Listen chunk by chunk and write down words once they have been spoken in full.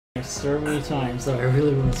so many times that I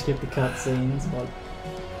really want to skip the cutscenes, but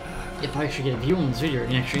if I actually get a view on this video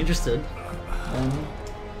and you're actually interested, then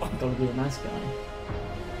I'm gonna be a nice guy.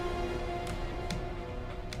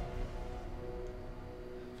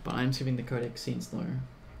 But I'm skipping the codec scenes though.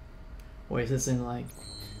 Or if it's in like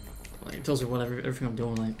it tells you whatever everything I'm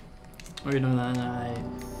doing, like, oh, you know that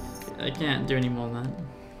I can't do any more than that.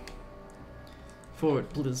 Forward,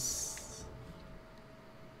 please.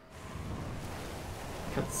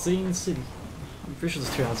 Cutscene city. I'm pretty sure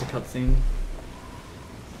there's 2 hours of cutscene.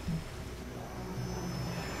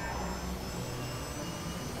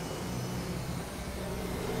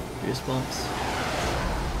 Goosebumps.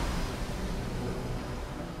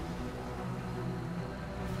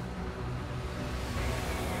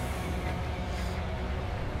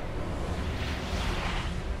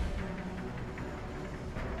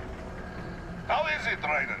 How is it,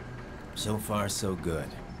 Raiden? So far, so good.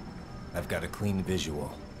 I've got a clean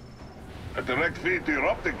visual. A direct feed to your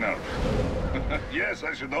optic nerve. Yes,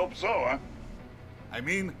 I should hope so, huh? I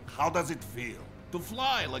mean, how does it feel? To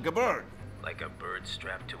fly like a bird? Like a bird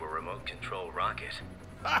strapped to a remote control rocket.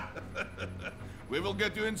 We will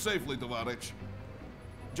get you in safely, Tovarich.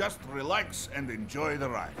 Just relax and enjoy the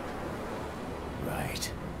ride.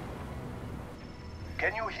 Right.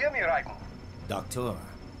 Can you hear me, Raiden? Doctor.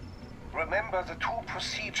 Remember the 2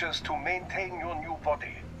 procedures to maintain your new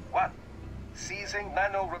body. 1. Seizing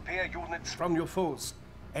nano repair units from your foes.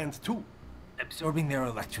 And 2. Absorbing their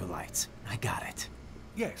electrolytes. I got it.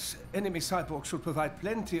 Yes, enemy cyborgs should provide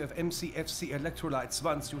plenty of MCFC electrolytes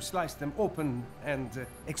once you slice them open and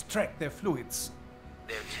extract their fluids.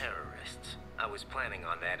 They're terrorists. I was planning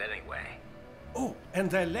on that anyway. Oh,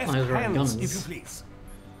 and their left Eyes are on hands, guns. if you please.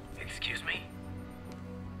 Excuse me?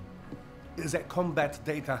 The combat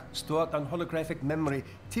data stored on holographic memory,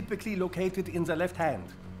 typically located in the left hand.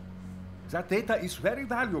 That data is very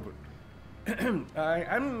valuable. I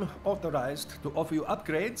am authorized to offer you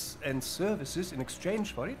upgrades and services in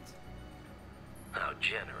exchange for it. How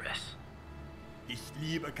generous. Ich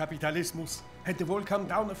liebe Kapitalismus. Had the wall come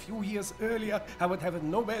down a few years earlier, I would have a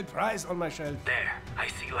Nobel Prize on my shelf. There, I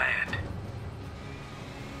see land.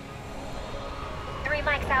 3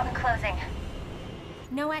 mics out and closing.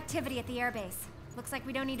 No activity at the airbase. Looks like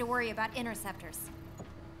we don't need to worry about interceptors.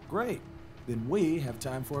 Great. Then we have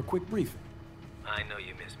time for a quick briefing. I know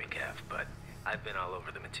you miss me, Kev, but I've been all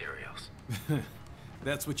over the materials.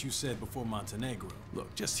 That's what you said before Montenegro.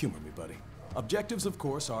 Look, just humor me, buddy. Objectives, of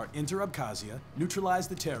course, are enter Abkhazia, neutralize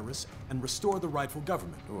the terrorists, and restore the rightful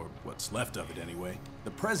government, or what's left of it anyway.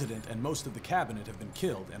 The president and most of the cabinet have been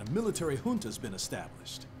killed, and a military junta's been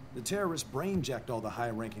established. The terrorists brain-jacked all the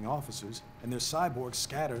high-ranking officers, and their cyborgs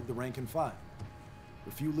scattered the rank and file.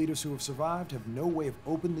 The few leaders who have survived have no way of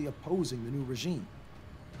openly opposing the new regime.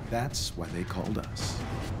 That's why they called us.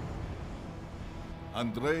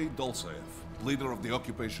 Andrei Dolzaev, leader of the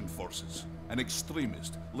occupation forces. An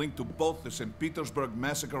extremist linked to both the St. Petersburg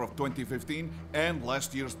massacre of 2015 and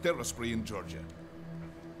last year's terror spree in Georgia.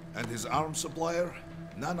 And his arms supplier?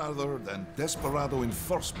 None other than Desperado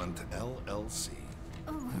Enforcement, LLC.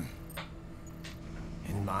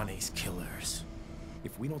 And Mani's killers.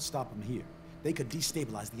 If we don't stop them here, they could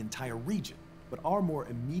destabilize the entire region. But our more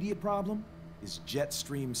immediate problem is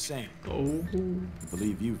Jetstream Sam. Oh. I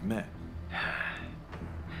believe you've met.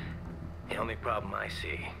 The only problem I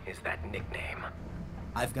see is that nickname.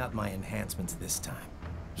 I've got my enhancements this time.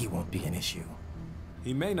 He won't be an issue.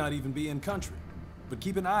 He may not even be in country. But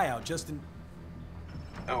keep an eye out just in...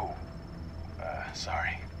 Oh,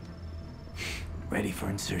 sorry. Ready for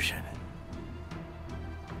insertion.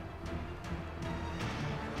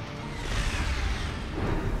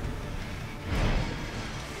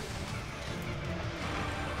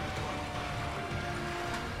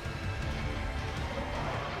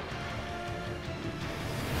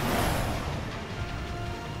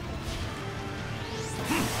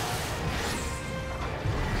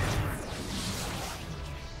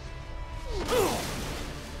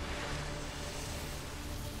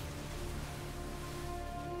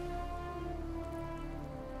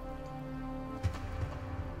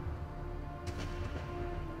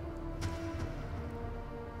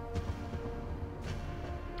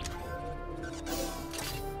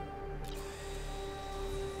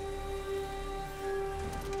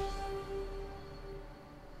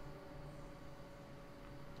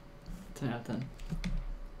 Out of 10.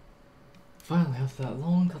 Finally, after that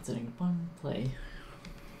long cutscene, fun play.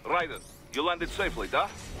 Raiden, you landed safely, duh?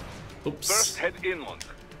 Oops. First, head inland.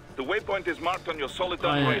 The waypoint is marked on your Soliton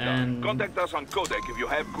Oh, yeah, radar. and Contact us on codec if you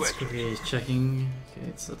have questions. Quickly is checking.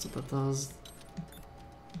 Okay, so that's what that does.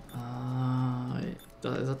 Wait,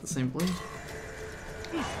 is that the same place?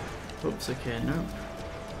 Oops, okay, nope.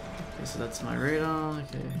 Okay, so that's my radar,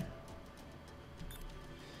 okay.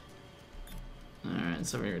 Alright,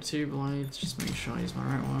 so we got 2 blades, just make sure I use my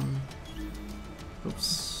right one.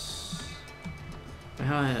 Oops. Wait,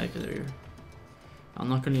 how I could do? I'm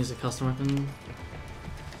not gonna use a custom weapon.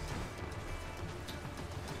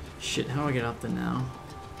 Shit, how do I get up there now?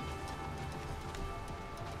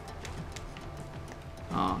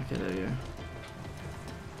 Oh, okay, there we go.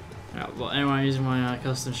 Yeah, well, anyway, I'm using my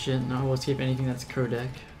custom shit, and I always keep anything that's codec.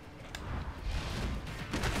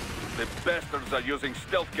 The bastards are using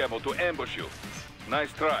stealth camo to ambush you.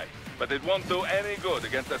 Nice try, but it won't do any good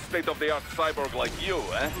against a state-of-the-art cyborg like you,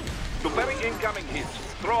 eh? To parry incoming hits,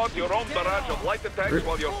 throw out your own barrage of light attacks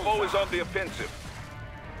while your foe is on the offensive.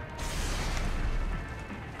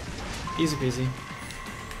 Easy peasy.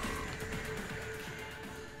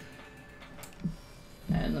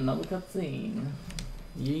 And another cutscene.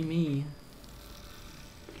 Yee me.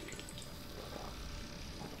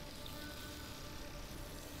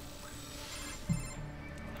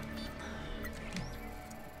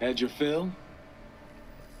 Had your fill?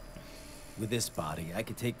 With this body, I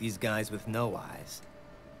could take these guys with no eyes.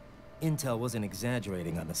 Intel wasn't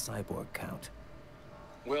exaggerating on the cyborg count.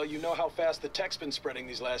 Well, you know how fast the tech's been spreading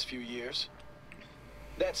these last few years.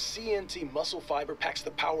 That CNT muscle fiber packs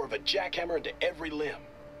the power of a jackhammer into every limb.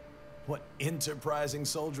 What enterprising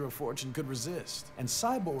soldier of fortune could resist? And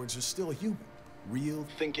cyborgs are still human. Real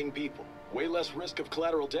Thinking people. Way less risk of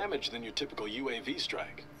collateral damage than your typical UAV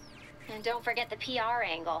strike. And don't forget the PR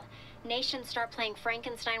angle. Nations start playing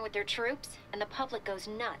Frankenstein with their troops, and the public goes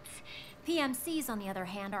nuts. PMCs, on the other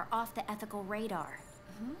hand, are off the ethical radar.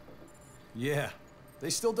 Yeah. They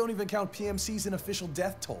still don't even count PMCs in official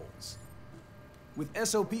death tolls. With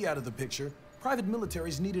SOP out of the picture, private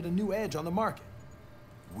militaries needed a new edge on the market.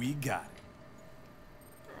 We got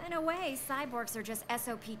it. In a way, cyborgs are just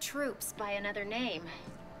SOP troops by another name.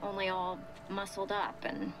 Only all muscled up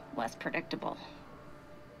and less predictable.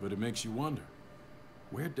 But it makes you wonder,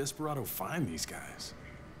 where'd Desperado find these guys?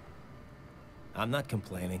 I'm not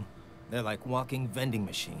complaining. They're like walking vending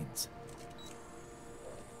machines.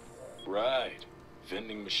 Right.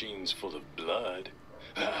 Vending machines full of blood.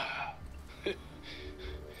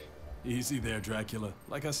 Easy there, Dracula.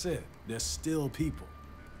 Like I said, they're still people.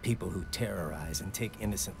 People who terrorize and take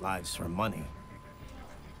innocent lives for money.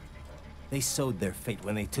 They sowed their fate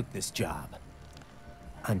when they took this job.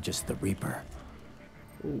 I'm just the Reaper.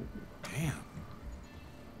 Ooh, damn.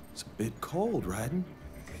 It's a bit cold, Raiden.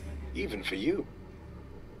 Even for you.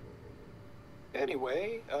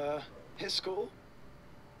 Anyway, his school?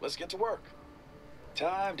 Let's get to work.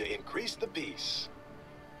 Time to increase the peace.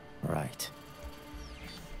 Right.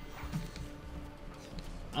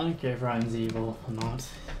 I don't care if Ryan's evil or not.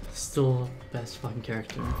 Still best fucking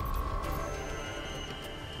character.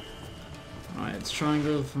 Alright, it's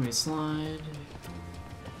triangle for me slide.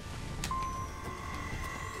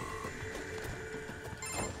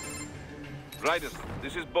 Raiden,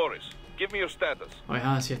 this is Boris. Give me your status. Wait,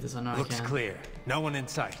 how do I see if this? I know Looks I can. clear. No one in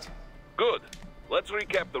sight. Good. Let's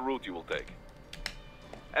recap the route you will take.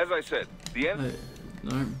 As I said, the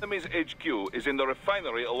No. enemy's HQ is in the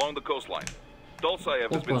refinery along the coastline. Dolsaev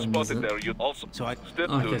has What been button is spotted it? there. You also So I...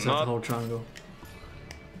 still Okay, do so that's the not. whole triangle.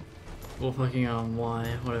 Or fucking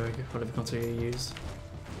Y, whatever console you use.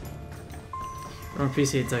 Or on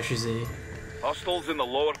PC it's actually Z. Hostiles in the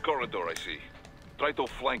lower corridor, I see. Try to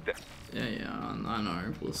flank them. Yeah, I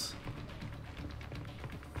know, plus.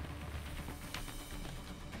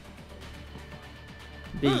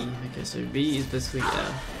 B, okay, so B is basically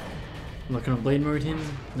F. I'm not gonna blade mode him,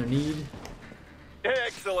 no need.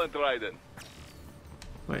 Excellent, Raiden.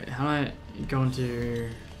 Wait, how do I go into...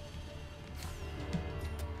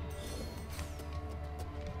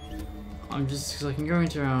 I'm just, cause I can go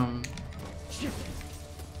into,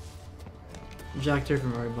 Jack 2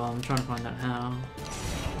 from Reborn. I'm trying to find out how.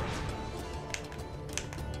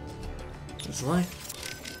 It's like...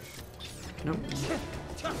 Nope.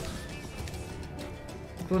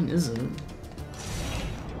 What button is it?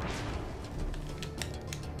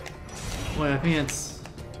 Wait, I think it's...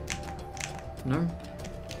 No?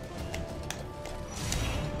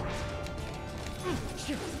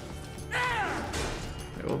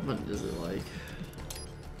 Wait, what button is it like?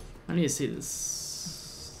 I need to see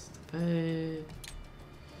this. Pay.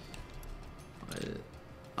 Wait.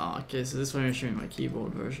 Oh, okay, so this way I'm showing my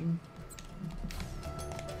keyboard version.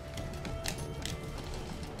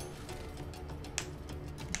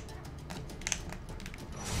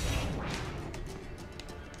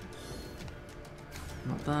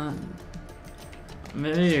 Not that.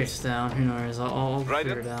 Maybe it's down, who knows, I'll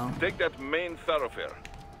figure it out. Raiden, take that main thoroughfare.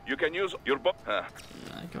 You can use your Yeah,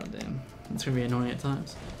 go God damn. It's gonna be annoying at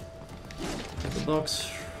times. Take the box,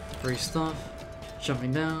 free stuff,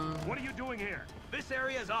 jumping down. What are you doing here? This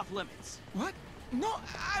area is off limits. What? No,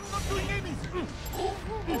 I'm not doing anything.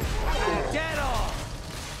 Get off!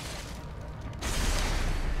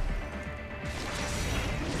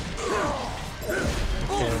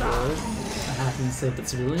 Okay, well, I happen to save the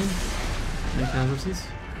civilian. No casualties.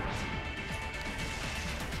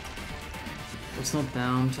 It's not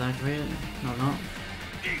down to activate it. No, not.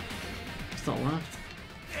 It's not left.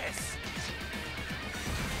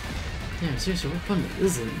 Damn, seriously, what button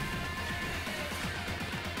is it?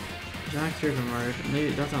 Jack through the mode.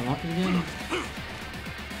 Maybe that's unlock it again?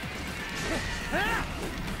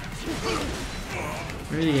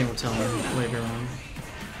 Maybe the game will tell me later on.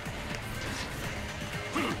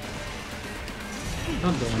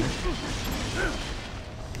 God damn it.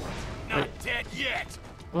 Not dead yet.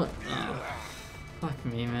 What? Oh, fuck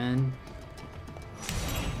me, man.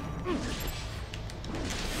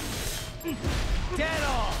 Get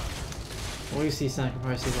off! All you see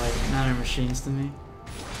sacrifices like nano machines to me.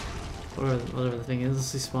 Whatever the thing is, let's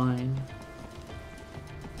see spine.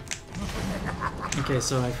 Okay,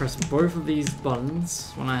 so I press both of these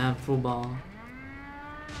buttons when I have full bar.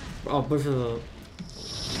 Oh, both of the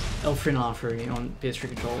L3 and R3 on PS3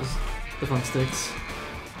 controls, the fun sticks.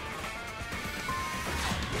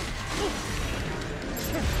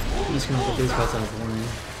 I'm just gonna put these parts out for me.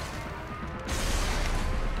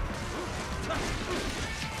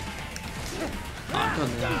 Oh, god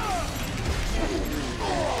damn.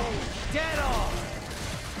 Get off!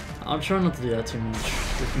 I'm trying not to do that too much,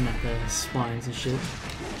 looking at the spines and shit.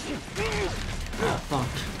 Oh,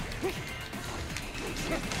 fuck.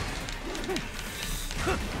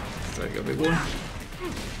 There we go, big boy.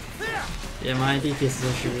 Yeah, my DPS is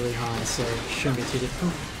actually really high, so it shouldn't be too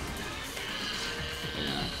difficult.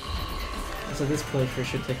 Yeah. So this playthrough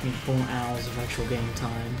should take me 4 hours of actual game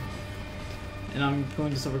time. And I'm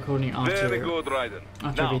going to start recording after, Very good, Raiden.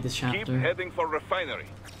 after I Now, beat this chapter. keep heading for refinery.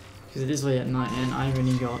 Because it is late at night and I've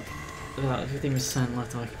only got about 15%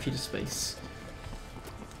 left of my computer space.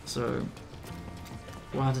 So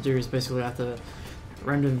what I have to do is basically I have to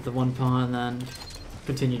render the one part and then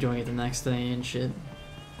continue doing it the next day and shit.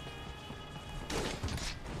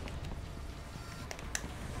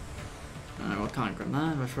 Alright, well, can't grab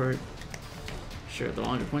that before I share the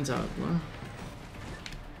 100 points out below.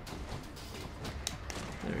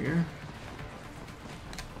 There we go.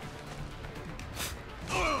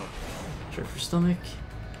 Try for stomach.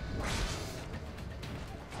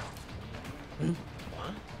 No,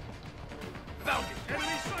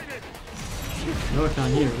 I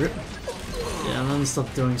can't hear it. Yeah, I'm gonna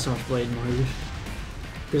stop doing so much blade mode.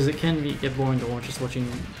 Because it can get boring to watch, just watching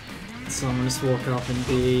someone just walk up and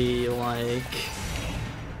be like...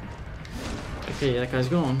 Okay, that guy's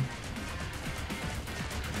gone.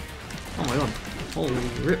 Oh my god. Holy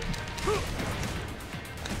rip.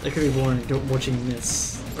 It could be boring watching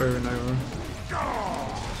this over and over.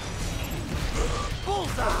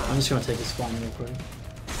 I'm just gonna take his spawn real quick.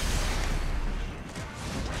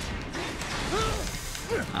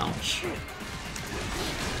 Ouch.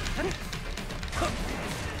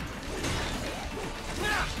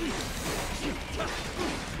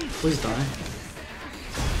 Please die.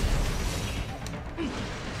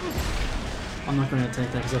 I'm not gonna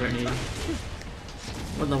take that because I don't need.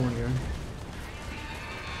 Where'd that one go?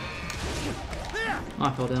 Oh,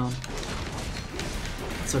 I fell down.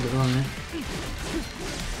 So did I.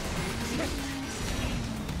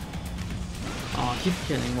 Oh, I keep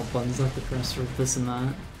forgetting what buttons I have to press for this and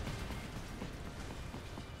that.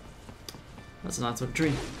 That's a nice little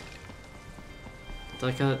tree. Did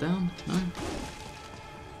I cut it down? No?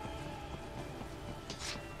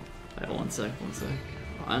 Wait, one sec.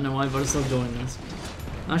 I don't know why, but I stop doing this.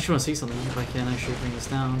 I actually want to see something if I can actually bring this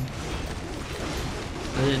down.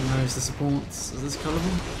 I didn't notice the supports. Is this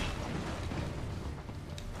colorful?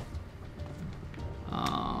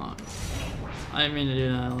 I didn't mean to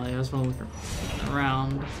do that, like, I just want to look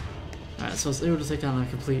around. Alright, so it's able to take down a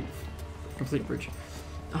complete bridge.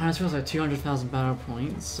 Alright, I suppose I have 200,000 battle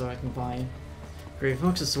points, so I can buy Great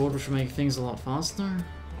Fox's sword, which will make things a lot faster.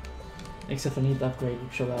 Except I need the upgrade,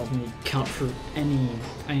 which allows me to count for any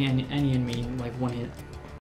enemy, like, one hit.